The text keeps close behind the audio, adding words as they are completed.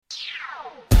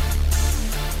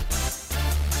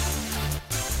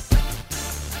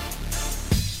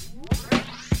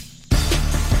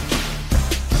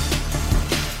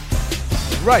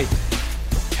right.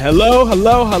 Hello,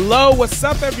 hello, hello. What's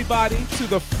up, everybody, to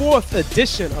the 4th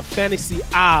edition of Fantasy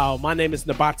Isle. My name is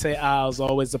Nabate Isles.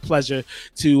 Always a pleasure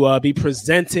to be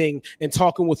presenting and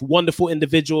talking with wonderful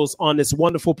individuals on this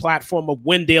wonderful platform of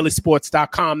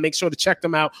WinDailySports.com. Make sure to check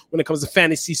them out when it comes to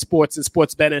fantasy sports and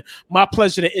sports betting. My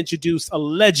pleasure to introduce a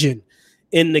legend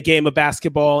in the game of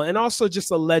basketball, and also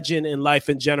just a legend in life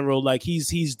in general. Like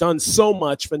he's done so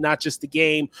much for not just the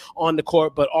game on the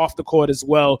court, but off the court as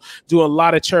well, doing a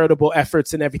lot of charitable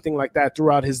efforts and everything like that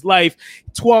throughout his life.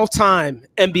 12-time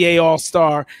NBA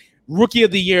All-Star, Rookie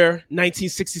of the Year,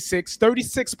 1966,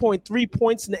 36.3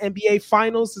 points in the NBA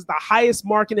Finals is the highest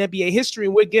mark in NBA history,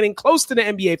 and we're getting close to the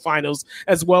NBA Finals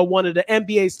as well. One of the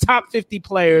NBA's top 50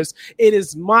 players. It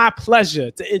is my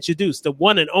pleasure to introduce the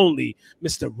one and only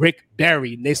Mr. Rick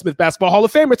Barry, Naismith Basketball Hall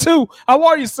of Famer too. How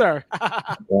are you, sir?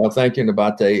 Well, thank you,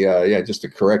 Nabate. Just to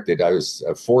correct it, I was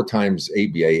 4 times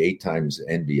ABA, 8 times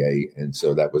NBA, and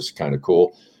so that was kind of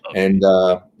cool. Okay. And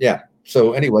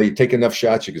So anyway, you take enough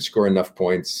shots, you can score enough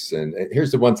points. And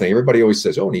here's the one thing. Everybody always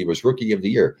says, and he was Rookie of the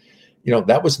Year. You know,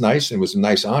 that was nice and was a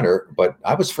nice honor. But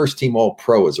I was first team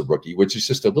All-Pro as a rookie, which is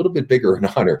just a little bit bigger an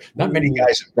honor. Not many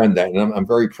guys have done that. And I'm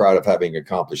very proud of having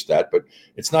accomplished that. But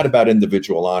it's not about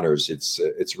individual honors.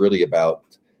 It's really about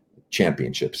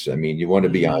championships. I mean, you want to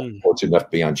be fortunate enough to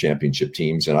be on championship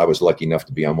teams. And I was lucky enough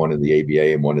to be on one in the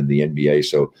ABA and one in the NBA.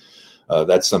 So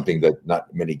that's something that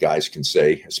not many guys can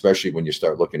say, especially when you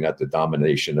start looking at the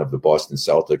domination of the Boston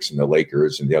Celtics and the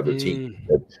Lakers and the other teams.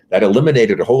 That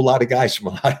eliminated a whole lot of guys from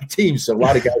a lot of teams. So a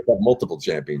lot of guys have multiple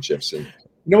championships. And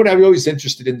you know what I'm always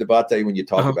interested in, Debate, when you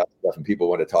talk about stuff and people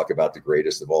want to talk about the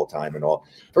greatest of all time and all.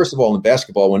 First of all, in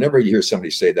basketball, whenever you hear somebody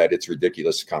say that, it's a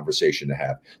ridiculous conversation to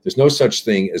have. There's no such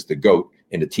thing as the GOAT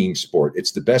in a team sport.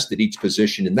 It's the best at each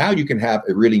position. And now you can have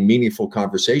a really meaningful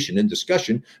conversation and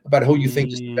discussion about who you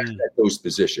think is the best at those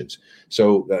positions.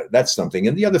 So that's something.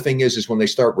 And the other thing is when they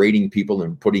start rating people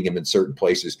and putting them in certain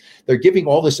places, they're giving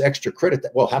all this extra credit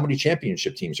that, well, how many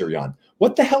championship teams are you on?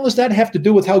 What the hell does that have to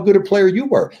do with how good a player you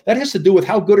were? That has to do with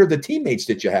how good are the teammates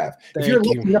that you have. If you're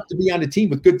lucky enough to be on a team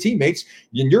with good teammates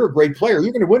and you're a great player,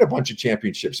 you're going to win a bunch of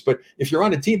championships. But if you're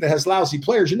on a team that has lousy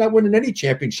players, you're not winning any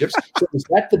championships. So does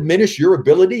that diminish your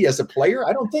ability as a player?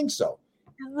 I don't think so.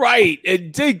 Right.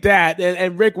 And dig that.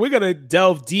 And Rick, we're going to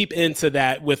delve deep into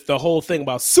that with the whole thing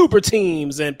about super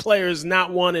teams and players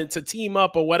not wanting to team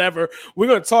up or whatever. We're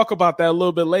going to talk about that a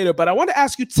little bit later. But I want to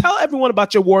ask you, tell everyone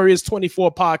about your Warriors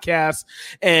 24 podcast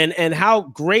and how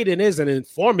great it is and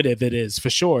informative it is, for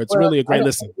sure. It's really a great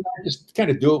listen. I just kind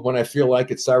of do it when I feel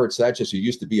like it. Cyrus Satchis, who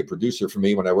used to be a producer for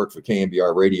me when I worked for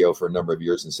KMBR Radio for a number of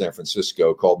years in San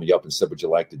Francisco, called me up and said, would you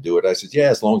like to do it? I said, yeah,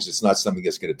 as long as it's not something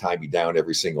that's going to tie me down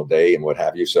every single day and what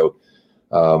have you. So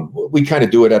we kind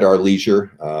of do it at our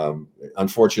leisure.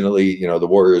 Unfortunately, the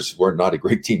Warriors were not a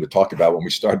great team to talk about when we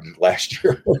started it last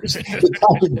year. The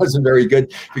timing wasn't very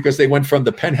good because they went from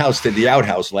the penthouse to the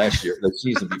outhouse last year, the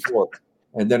season before.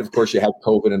 And then, of course, you had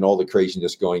COVID and all the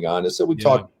craziness going on. And so we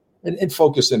talk and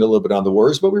focus in a little bit on the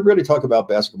Warriors, but we really talk about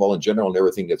basketball in general and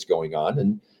everything that's going on.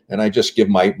 And I just give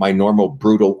my normal,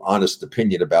 brutal, honest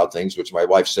opinion about things, which my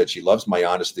wife said she loves my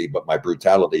honesty, but my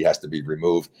brutality has to be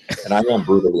removed. And I am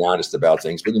brutally honest about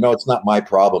things. But, it's not my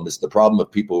problem. It's the problem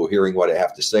of people who are hearing what I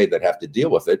have to say that have to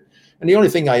deal with it. And the only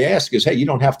thing I ask is, hey, you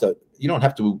don't have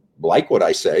to like what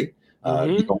I say.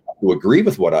 You don't have to agree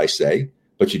with what I say,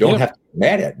 but you don't have to be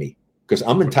mad at me. Because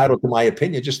I'm entitled to my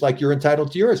opinion, just like you're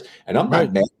entitled to yours. And I'm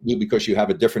not mad at you because you have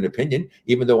a different opinion,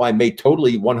 even though I may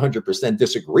totally 100%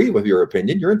 disagree with your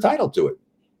opinion. You're entitled to it.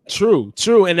 True.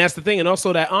 And that's the thing. And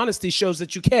also that honesty shows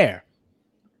that you care.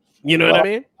 You know what I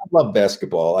mean? I love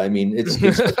basketball. I mean, it's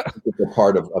a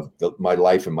part of my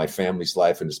life and my family's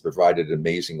life, and it's provided an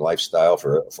amazing lifestyle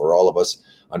for all of us.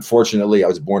 Unfortunately, I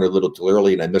was born a little too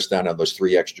early, and I missed out on those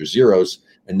 3 extra zeros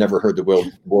and never heard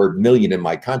the word million in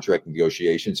my contract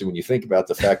negotiations. And when you think about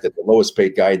the fact that the lowest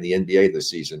paid guy in the NBA this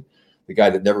season, the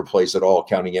guy that never plays at all,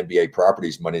 counting NBA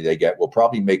properties money they get, will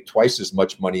probably make twice as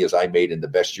much money as I made in the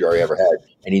best year I ever had,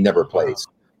 and he never plays.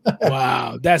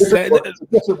 Wow, that's a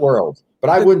different world. But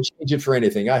I wouldn't change it for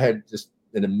anything. I had just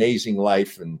an amazing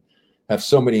life and have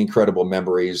so many incredible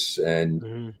memories.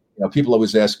 And people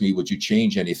always ask me, would you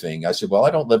change anything? I said, well,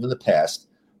 I don't live in the past,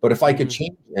 but if I could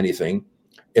change anything,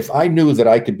 if I knew that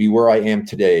I could be where I am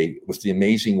today with the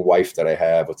amazing wife that I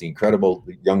have, with the incredible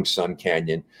young son,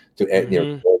 Canyon,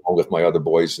 along with my other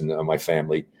boys and my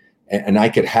family, and I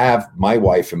could have my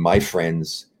wife and my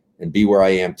friends and be where I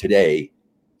am today,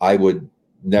 I would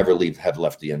never have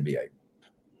left the NBA.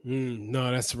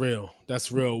 No, that's real.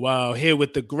 That's real. Wow. Here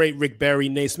with the great Rick Barry,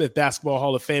 Naismith Basketball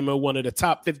Hall of Famer, one of the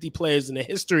top 50 players in the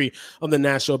history of the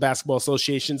National Basketball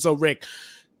Association. So, Rick,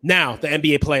 now the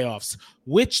NBA playoffs.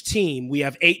 Which team? We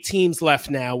have 8 teams left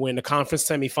now. We're in the conference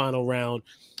semifinal round.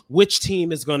 Which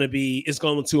team is going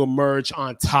to emerge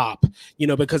on top?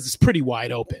 Because it's pretty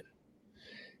wide open.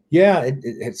 Yeah,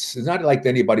 it's not like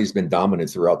anybody's been dominant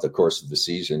throughout the course of the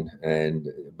season,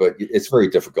 but it's very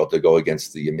difficult to go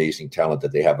against the amazing talent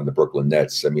that they have in the Brooklyn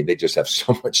Nets. I mean, they just have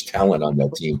so much talent on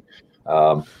that team,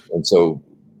 and so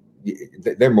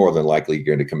they're more than likely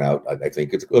going to come out. I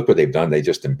think. Look what they've done. They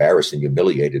just embarrassed and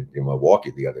humiliated in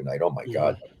Milwaukee the other night. Oh my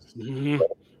God! Mm-hmm.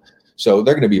 So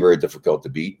they're going to be very difficult to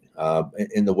beat.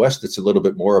 In the West, it's a little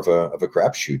bit more of a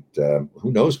crapshoot.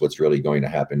 Who knows what's really going to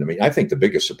happen? I mean, I think the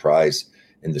biggest surprise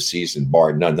in the season,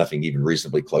 bar none, nothing even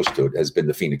reasonably close to it, has been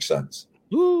the Phoenix Suns.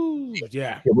 Ooh,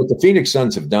 yeah. What the Phoenix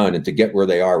Suns have done, and to get where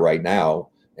they are right now,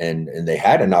 and they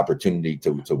had an opportunity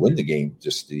to win the game,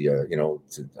 just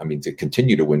to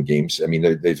continue to win games. I mean,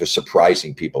 they're just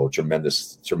surprising people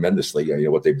tremendously.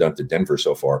 What they've done to Denver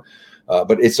so far,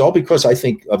 but it's all because I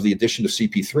think of the addition of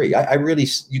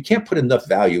CP3. You can't put enough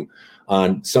value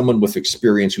on someone with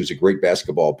experience who's a great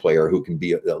basketball player who can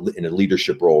be in a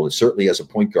leadership role. And certainly as a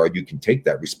point guard, you can take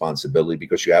that responsibility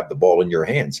because you have the ball in your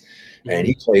hands. Mm-hmm.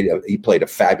 And he played a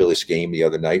fabulous game the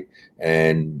other night.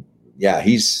 And yeah,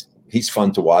 he's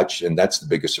fun to watch. And that's the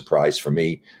biggest surprise for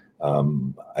me.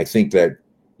 I think that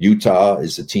Utah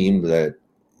is a team that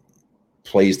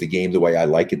plays the game the way I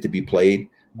like it to be played.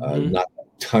 Mm-hmm. Not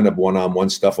ton of one-on-one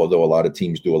stuff, although a lot of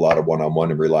teams do a lot of one-on-one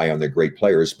and rely on their great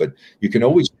players. But you can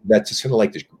always, that's kind of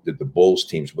like the Bulls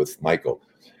teams with Michael.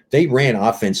 They ran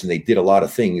offense and they did a lot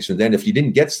of things. And then if you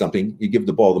didn't get something, you give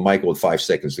the ball to Michael with 5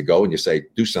 seconds to go and you say,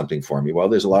 do something for me. Well,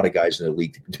 there's a lot of guys in the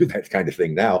league that do that kind of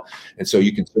thing now. And so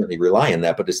you can certainly rely on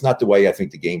that, but it's not the way I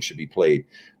think the game should be played.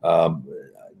 The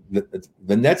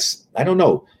Nets, I don't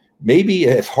know. Maybe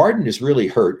if Harden is really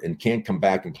hurt and can't come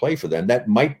back and play for them, that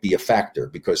might be a factor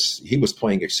because he was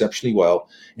playing exceptionally well.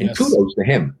 And yes, kudos to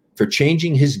him for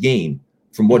changing his game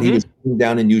from what he was doing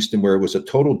down in Houston, where it was a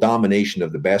total domination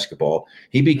of the basketball.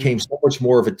 He became so much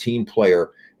more of a team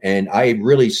player. And I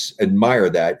really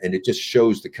admire that. And it just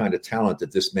shows the kind of talent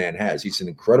that this man has. He's an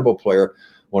incredible player,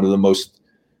 one of the most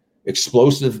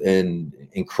explosive and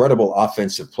incredible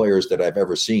offensive players that I've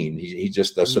ever seen. He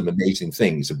just does some amazing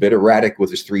things. A bit erratic with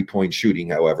his 3-point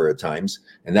shooting, however, at times,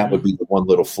 and that would be the one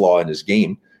little flaw in his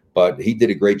game. But he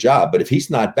did a great job. But if he's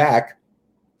not back,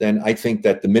 then I think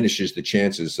that diminishes the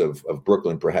chances of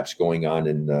Brooklyn perhaps going on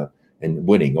and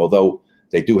winning. Although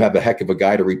they do have a heck of a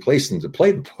guy to replace him to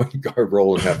play the point guard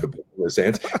role and have the ball in his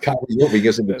hands. Kyrie Irving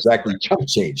isn't exactly chump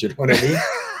change. You know what I mean?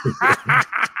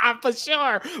 For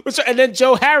sure. And then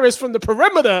Joe Harris from the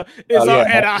perimeter is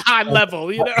at a high level,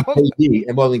 KD,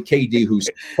 and KD, who's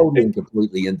totally and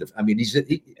completely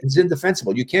he's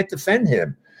indefensible. You can't defend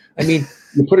him. I mean,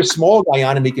 you put a small guy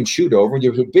on him, he can shoot over, and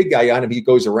you put a big guy on him, he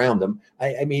goes around him.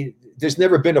 I mean, there's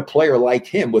never been a player like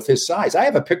him with his size. I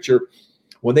have a picture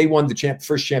when they won the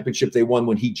first championship they won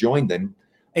when he joined them.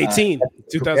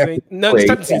 2008. No,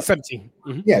 17.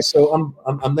 Mm-hmm. Yeah, so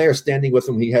I'm there standing with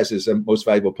him. He has his most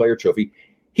valuable player trophy.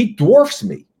 He dwarfs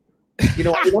me.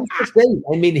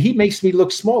 I mean, he makes me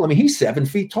look small. I mean, he's 7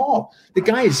 feet tall. The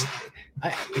guy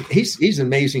he's an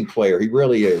amazing player. He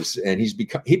really is. And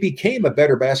he became a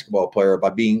better basketball player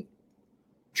by being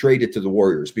traded to the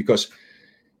Warriors because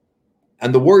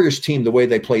on the Warriors team, the way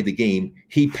they played the game,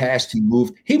 he passed, he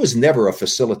moved. He was never a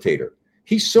facilitator.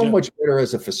 He's so much better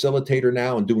as a facilitator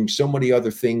now and doing so many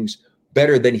other things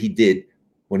better than he did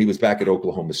when he was back at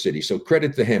Oklahoma City. So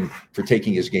credit to him for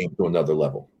taking his game to another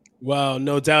level. Well,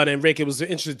 no doubt. And Rick, it was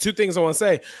interesting. 2 things I want to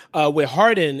say with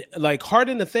Harden,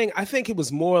 the thing, I think it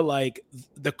was more like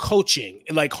the coaching.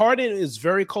 Like Harden is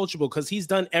very coachable because he's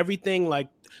done everything like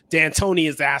D'Antoni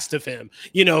has asked of him,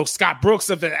 Scott Brooks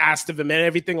have asked of him and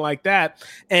everything like that.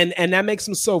 And that makes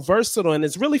him so versatile. And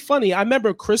it's really funny. I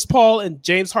remember Chris Paul and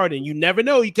James Harden. You never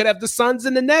know. You could have the Suns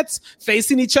and the Nets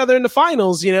facing each other in the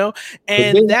finals, and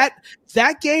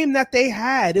that game that they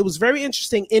had, it was very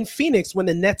interesting in Phoenix when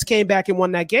the Nets came back and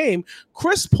won that game.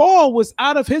 Chris Paul was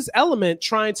out of his element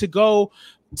trying to go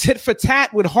tit for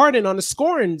tat with Harden on the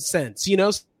scoring sense,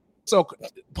 So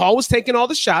Paul was taking all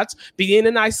the shots, being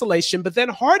in isolation, but then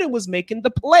Harden was making the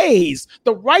plays,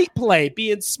 the right play,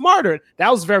 being smarter.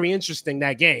 That was very interesting,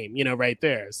 that game, right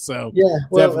there. So yeah,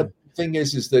 well, definitely. The thing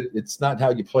is that it's not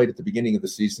how you played at the beginning of the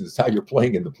season; it's how you're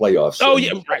playing in the playoffs. Oh,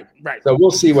 yeah, right. So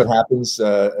we'll see what happens,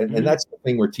 and that's the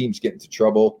thing where teams get into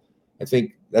trouble. I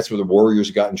think that's where the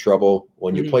Warriors got in trouble.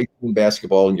 When you play team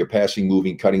basketball and you're passing,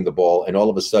 moving, cutting the ball, and all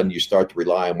of a sudden you start to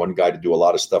rely on one guy to do a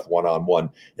lot of stuff one-on-one.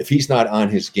 If he's not on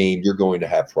his game, you're going to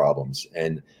have problems.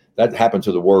 And that happened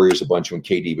to the Warriors a bunch when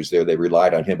KD was there. They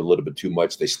relied on him a little bit too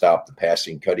much. They stopped the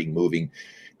passing, cutting, moving,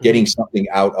 getting something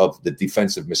out of the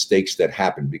defensive mistakes that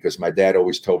happened. Because my dad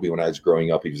always told me when I was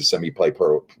growing up, he was a semi-play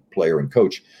player and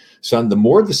coach, son, the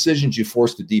more decisions you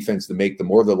force the defense to make, the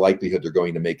more the likelihood they're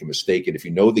going to make a mistake. And if you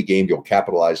know the game, you'll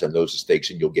capitalize on those mistakes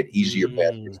and you'll get easier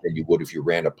baskets than you would if you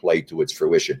ran a play to its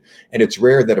fruition. And it's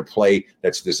rare that a play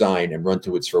that's designed and run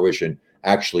to its fruition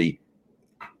actually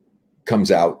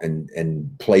comes out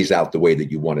and plays out the way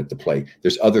that you want it to play.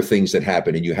 There's other things that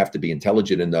happen, and you have to be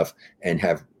intelligent enough and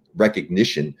have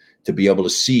recognition to be able to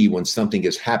see when something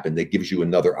has happened that gives you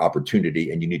another opportunity,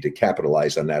 and you need to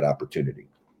capitalize on that opportunity.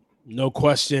 No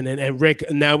question. And Rick,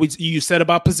 now you said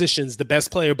about positions, the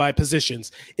best player by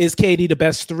positions. Is KD the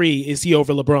best three? Is he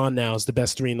over LeBron now as the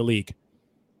best three in the league?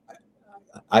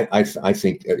 I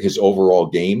think his overall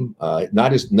game,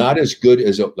 not as good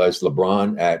as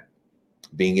LeBron at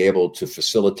being able to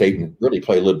facilitate and really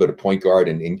play a little bit of point guard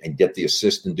and get the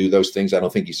assist and do those things. I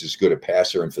don't think he's as good a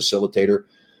passer and facilitator,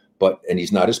 and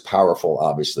he's not as powerful,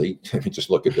 obviously.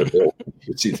 Just look at their build. You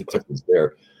can see the difference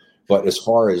there. But as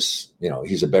far as,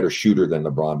 he's a better shooter than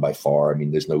LeBron by far. I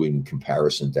mean, there's no even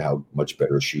comparison to how much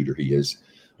better a shooter he is.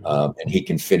 And he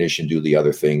can finish and do the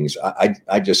other things.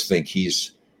 I just think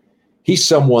he's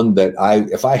someone that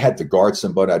if I had to guard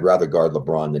somebody, I'd rather guard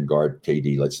LeBron than guard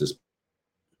KD. Let's just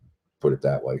put it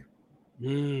that way.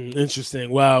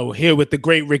 Interesting. Well, here with the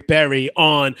great Rick Barry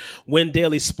on Win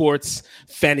Daily Sports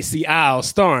Fantasy Isle,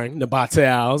 starring Nabate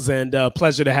Owls, and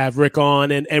pleasure to have Rick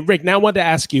on. And Rick, now I wanted to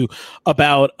ask you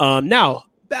about the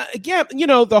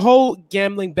whole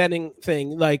gambling betting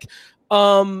thing. Like,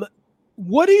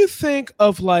 what do you think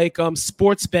of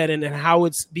sports betting and how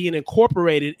it's being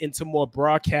incorporated into more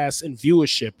broadcast and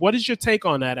viewership? What is your take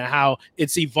on that and how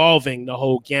it's evolving the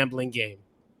whole gambling game?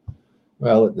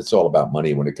 Well, it's all about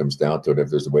money when it comes down to it. If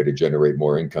there's a way to generate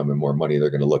more income and more money, they're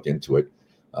going to look into it.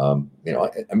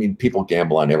 People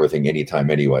gamble on everything anytime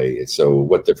anyway. So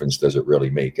what difference does it really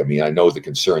make? I mean, I know the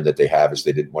concern that they have is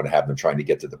they didn't want to have them trying to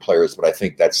get to the players, but I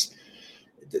think that's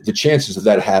the chances of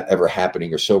that ever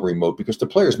happening are so remote because the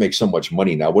players make so much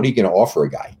money now. What are you going to offer a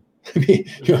guy? I mean,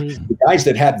 the guys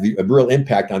that have a real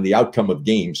impact on the outcome of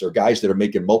games are guys that are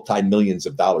making multi-millions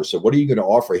of dollars. So what are you going to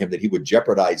offer him that he would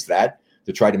jeopardize that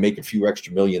to try to make a few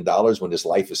extra $1 million when his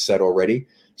life is set already?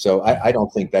 So I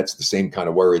don't think that's the same kind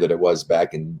of worry that it was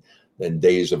back in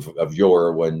days of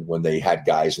yore when they had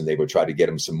guys and they would try to get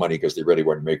them some money because they really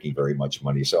weren't making very much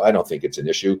money. So I don't think it's an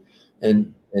issue.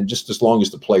 And just as long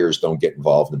as the players don't get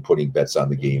involved in putting bets on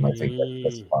the game, I think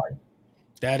that's fine.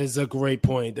 That is a great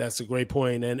point. That's a great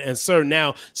point. And sir,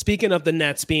 now speaking of the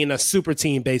Nets being a super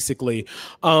team, basically,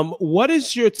 what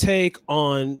is your take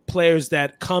on players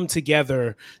that come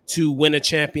together to win a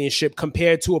championship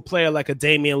compared to a player like a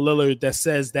Damian Lillard that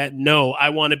says that, no, I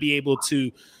want to be able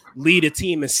to lead a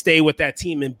team and stay with that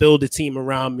team and build a team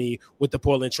around me with the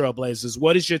Portland Trail Blazers?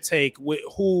 What is your take?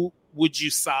 Who would you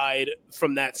side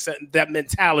from that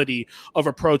mentality of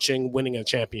approaching winning a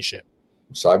championship?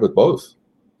 Side with both.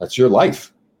 That's your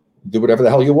life. Do whatever the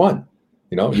hell you want.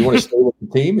 You want to stay with the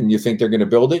team and you think they're going to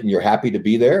build it and you're happy to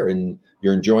be there and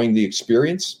you're enjoying the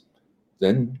experience,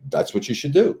 then that's what you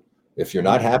should do. If you're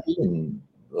not happy, and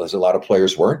as a lot of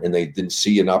players weren't, and they didn't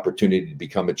see an opportunity to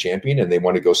become a champion and they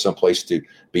want to go someplace to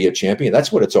be a champion,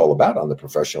 that's what it's all about on the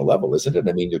professional level, isn't it?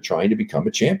 I mean, you're trying to become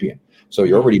a champion. So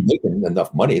you're already making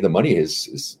enough money. The money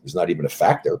is not even a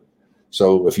factor.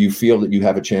 So if you feel that you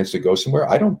have a chance to go somewhere,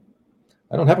 I don't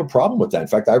have a problem with that. In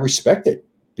fact, I respect it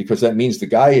because that means the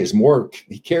guy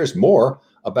he cares more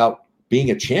about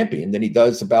being a champion than he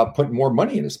does about putting more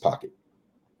money in his pocket.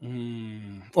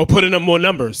 Or putting up more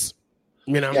numbers,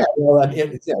 Yeah, well,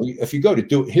 if you go to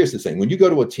do it, here's the thing. When you go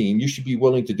to a team, you should be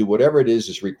willing to do whatever it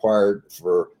is required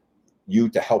for you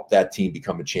to help that team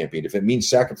become a champion. If it means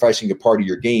sacrificing a part of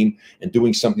your game and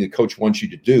doing something the coach wants you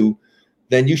to do,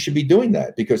 then you should be doing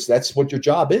that because that's what your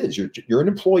job is. You're an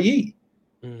employee.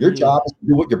 Your job is to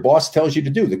do what your boss tells you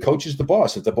to do. The coach is the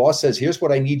boss. If the boss says, here's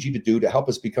what I need you to do to help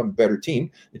us become a better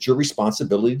team, it's your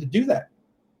responsibility to do that.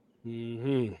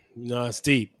 No, it's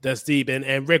deep. That's deep.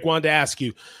 And Rick wanted to ask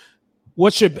you,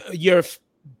 what's your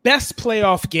best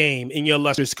playoff game in your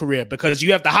illustrious career? Because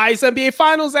you have the highest NBA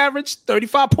Finals average,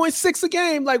 35.6 a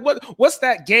game. Like, what's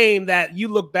that game that you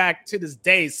look back to this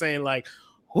day saying, like,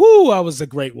 whoo, I was a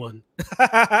great one?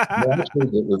 Actually,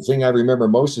 the thing I remember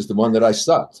most is the one that I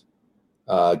sucked.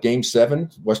 Game 7,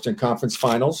 Western Conference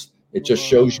Finals. It just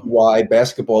shows you why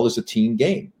basketball is a team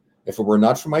game. If it were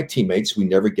not for my teammates, we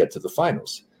never get to the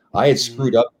finals. I had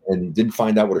screwed up and didn't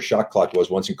find out what a shot clock was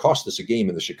once and cost us a game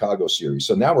in the Chicago series.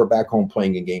 So now we're back home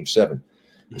playing in Game 7.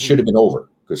 It should have been over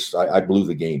because I blew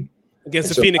the game.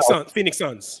 Against the Phoenix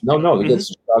Suns. No, against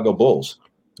the Chicago Bulls.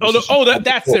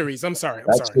 That series. I'm sorry.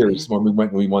 Series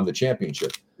when we won the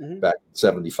championship back in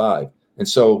 75. And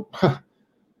so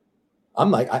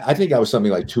I'm like, I think I was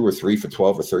something like 2 or 3 for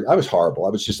 12 or 30. I was horrible.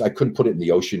 I couldn't put it in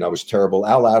the ocean. I was terrible.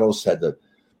 Al Ados had the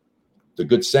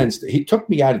good sense that he took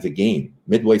me out of the game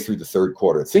midway through the third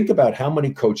quarter. Think about how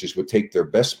many coaches would take their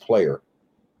best player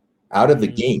out of the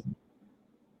game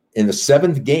in the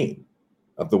 7th game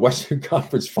of the Western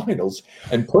Conference Finals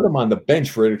and put him on the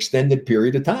bench for an extended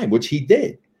period of time, which he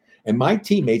did. And my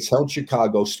teammates held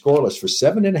Chicago scoreless for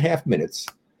 7.5 minutes.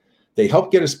 They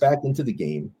helped get us back into the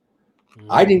game.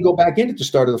 I didn't go back in at the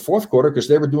start of the fourth quarter because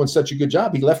they were doing such a good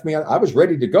job. He left me. I was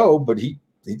ready to go, but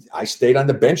I stayed on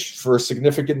the bench for a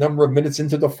significant number of minutes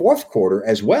into the fourth quarter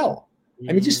as well.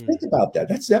 I mean, just think about that.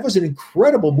 That was an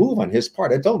incredible move on his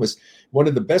part. I told him it's one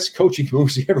of the best coaching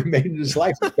moves he ever made in his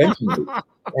life.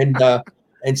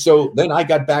 And so then I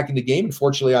got back in the game.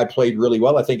 Unfortunately, I played really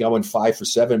well. I think I went 5 for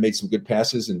 7, made some good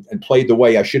passes, and played the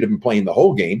way I should have been playing the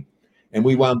whole game. And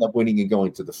we wound up winning and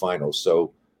going to the finals.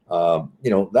 So,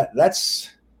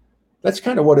 that's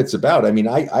kind of what it's about. I mean,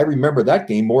 I remember that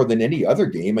game more than any other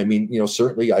game. I mean,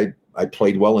 certainly I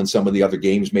played well in some of the other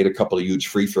games, made a couple of huge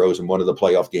free throws in one of the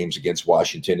playoff games against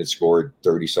Washington and scored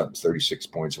 30-something, 36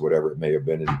 points or whatever it may have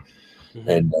been.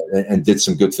 And did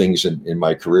some good things in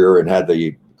my career and had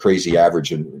the crazy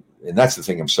average. And that's the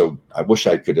thing. I wish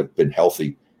I could have been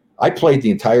healthy. I played the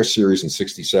entire series in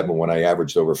 67 when I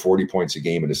averaged over 40 points a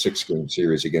game in a 6-game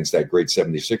series against that great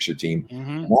 76er team.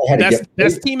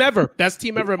 Best team ever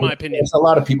in my opinion. A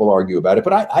lot of people argue about it,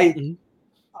 but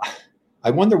I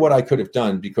wonder what I could have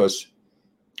done, because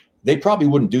they probably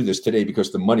wouldn't do this today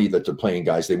because the money that they're paying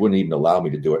guys, they wouldn't even allow me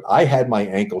to do it. I had my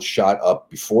ankle shot up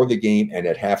before the game and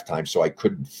at halftime, so I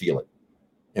couldn't feel it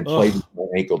and played with my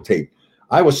ankle tape.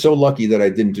 I was so lucky that I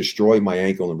didn't destroy my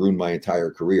ankle and ruin my entire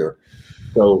career.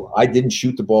 So I didn't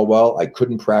shoot the ball well. I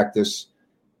couldn't practice.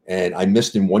 And I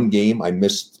missed in one game. I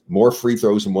missed more free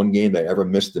throws in one game than I ever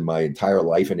missed in my entire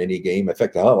life in any game. In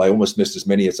fact, I almost missed as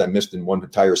many as I missed in one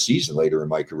entire season later in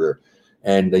my career.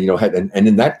 And, and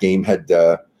in that game had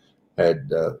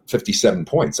 57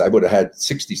 points. I would have had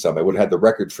 60-some. I would have had the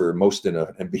record for most in an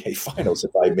NBA Finals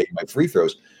if I made my free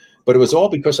throws. But it was all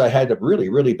because I had a really,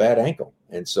 really bad ankle.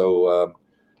 And so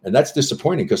and that's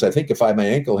disappointing, because I think if my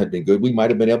ankle had been good, we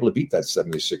might have been able to beat that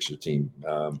 76er team.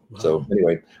 Wow. So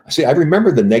anyway, I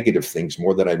remember the negative things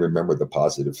more than I remember the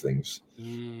positive things.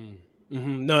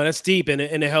 No, that's deep, and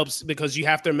it helps because you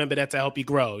have to remember that to help you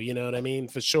grow. You know what I mean?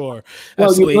 For sure.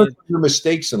 Well, you learn from your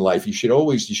mistakes in life. You should,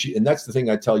 and that's the thing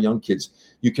I tell young kids.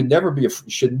 You should never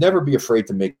be afraid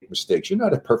to make mistakes. You're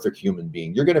not a perfect human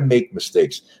being. You're going to make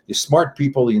mistakes. The smart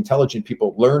people, the intelligent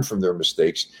people, learn from their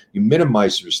mistakes. You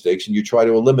minimize your mistakes and you try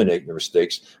to eliminate your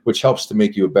mistakes, which helps to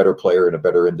make you a better player and a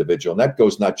better individual. And that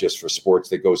goes not just for sports;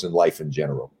 that goes in life in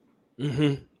general.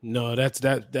 No,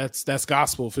 that's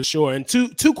gospel for sure. And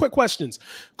two quick questions.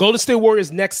 Golden State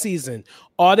Warriors next season,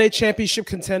 are they championship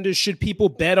contenders? Should people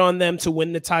bet on them to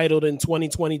win the title in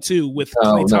 2022 with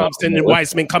Klay Thompson and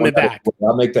Wiseman coming back?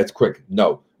 I'll make that quick.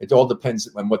 No, it all depends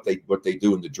on what they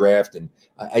do in the draft. And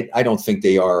I don't think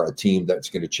they are a team that's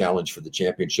going to challenge for the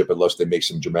championship unless they make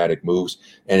some dramatic moves.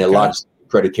 And a lot is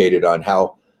predicated on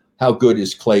how good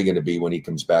is Klay going to be when he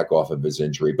comes back off of his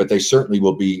injury? But they certainly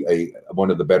will be one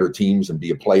of the better teams and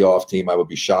be a playoff team. I would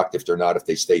be shocked if they're not, if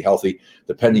they stay healthy,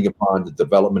 depending upon the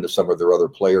development of some of their other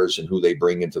players and who they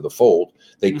bring into the fold.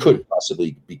 They could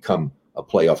possibly become a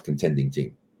playoff contending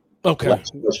team. Okay.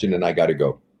 Last question, and I got to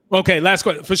go. Okay, last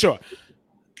question for sure.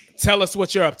 Tell us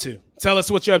what you're up to.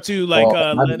 Like,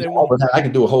 I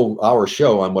can do a whole hour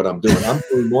show on what I'm doing. I'm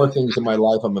doing more things in my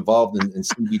life. I'm involved in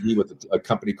CBD with a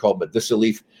company called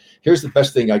Medicaleaf. Here's the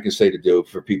best thing I can say to do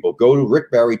for people. Go to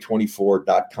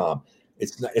rickbarry24.com.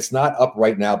 It's not up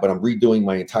right now, but I'm redoing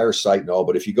my entire site and all.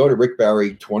 But if you go to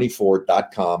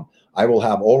rickbarry24.com, I will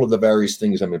have all of the various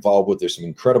things I'm involved with. There's some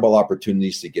incredible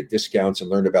opportunities to get discounts and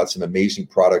learn about some amazing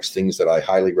products, things that I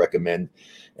highly recommend,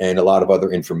 and a lot of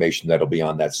other information that'll be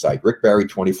on that site,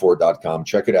 rickbarry24.com.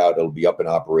 Check it out. It'll be up and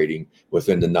operating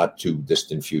within the not too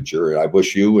distant future. I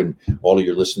wish you and all of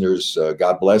your listeners,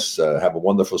 God bless, have a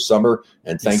wonderful summer,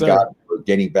 and thank God for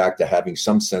getting back to having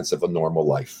some sense of a normal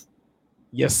life.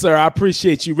 Yes, sir. I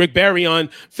appreciate you. Rick Barry on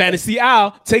Fantasy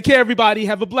Owl. Take care, everybody.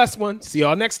 Have a blessed one. See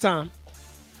y'all next time.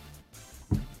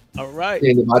 All right.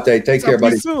 Take care,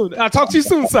 buddy. I'll talk to you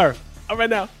soon, sir. All right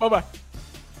now. Bye-bye.